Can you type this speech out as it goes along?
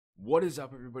What is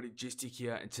up everybody, Gistic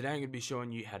here, and today I'm going to be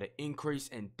showing you how to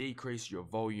increase and decrease your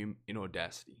volume in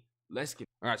Audacity.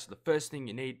 Alright, so the first thing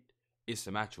you need is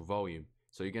some actual volume.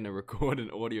 So you're going to record an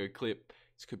audio clip.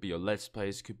 This could be your Let's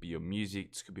Plays, this could be your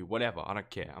music, this could be whatever, I don't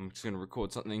care. I'm just going to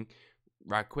record something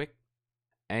right quick.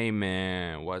 Hey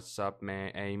man, what's up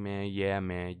man, hey man,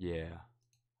 yeah.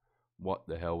 What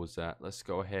the hell was that? Let's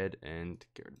go ahead and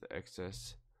get rid of the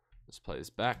excess. Let's play this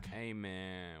back. Hey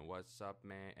man, what's up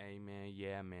man? Hey man,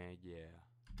 yeah.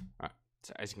 Alright,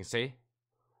 so as you can see,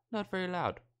 not very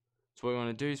loud. So what we want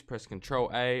to do is press Control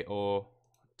A, or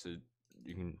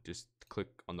you can just click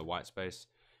on the white space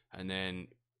and then,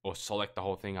 or select the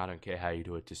whole thing. I don't care how you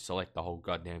do it, just select the whole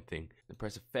goddamn thing. Then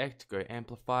press Effect, go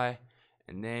Amplify,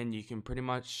 and then you can pretty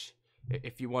much,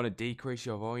 if you want to decrease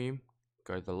your volume,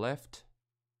 go to the left.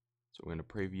 So we're going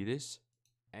to preview this.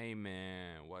 Hey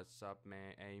man, what's up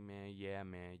man? Hey man,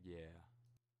 yeah.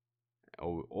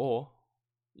 Or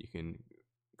you can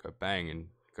go bang and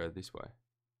go this way.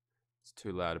 It's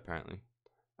too loud apparently.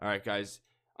 Alright guys,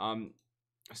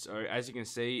 so as you can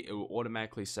see, it will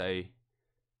automatically say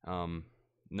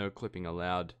no clipping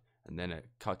allowed, and then it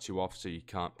cuts you off so you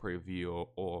can't preview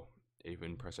or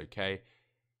even press OK.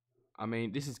 I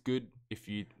mean, this is good if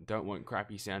you don't want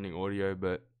crappy sounding audio,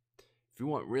 but if you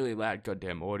want really loud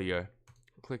goddamn audio,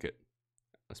 click it.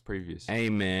 Let's preview this. Hey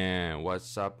man,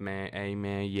 what's up man? Hey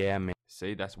man, yeah man.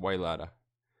 See, that's way louder.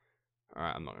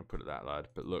 Alright, I'm not gonna put it that loud,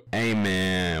 but look. Hey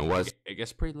man, it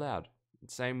gets pretty loud.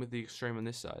 Same with the extreme on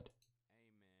this side.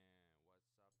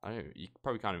 I don't know, you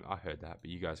probably can't even, I heard that,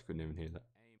 but you guys couldn't even hear that.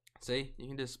 See, you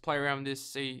can just play around with this,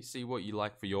 see what you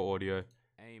like for your audio.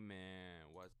 Hey man,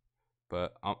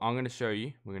 but I'm gonna show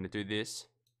you. We're gonna do this.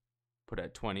 Put it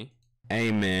at 20.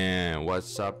 Hey man,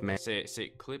 what's up man? See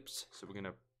it clips, so we're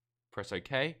gonna press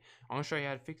OK. I'm gonna show you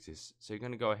how to fix this. So you're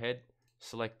gonna go ahead,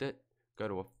 select it, go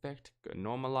to Effect, go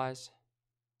Normalize,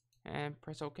 and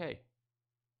press OK.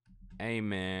 Hey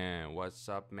man, what's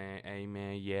up man? Hey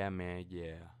man,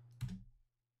 yeah.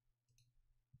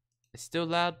 It's still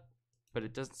loud, but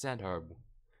it doesn't sound horrible.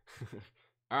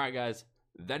 Alright guys,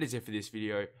 that is it for this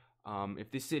video. If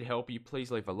this did help you,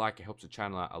 please leave a like. It helps the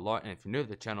channel out a lot. And if you're new to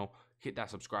the channel, hit that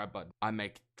subscribe button. I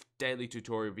make daily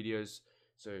tutorial videos,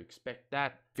 so expect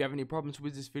that. If you have any problems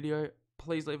with this video,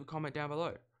 please leave a comment down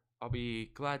below. I'll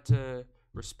be glad to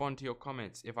respond to your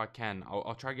comments if I can.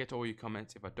 I'll try to get to all your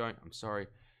comments. If I don't, I'm sorry.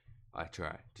 I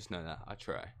try. Just know that I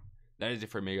try. That is it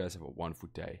for me guys. Have a wonderful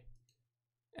day,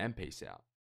 and peace out.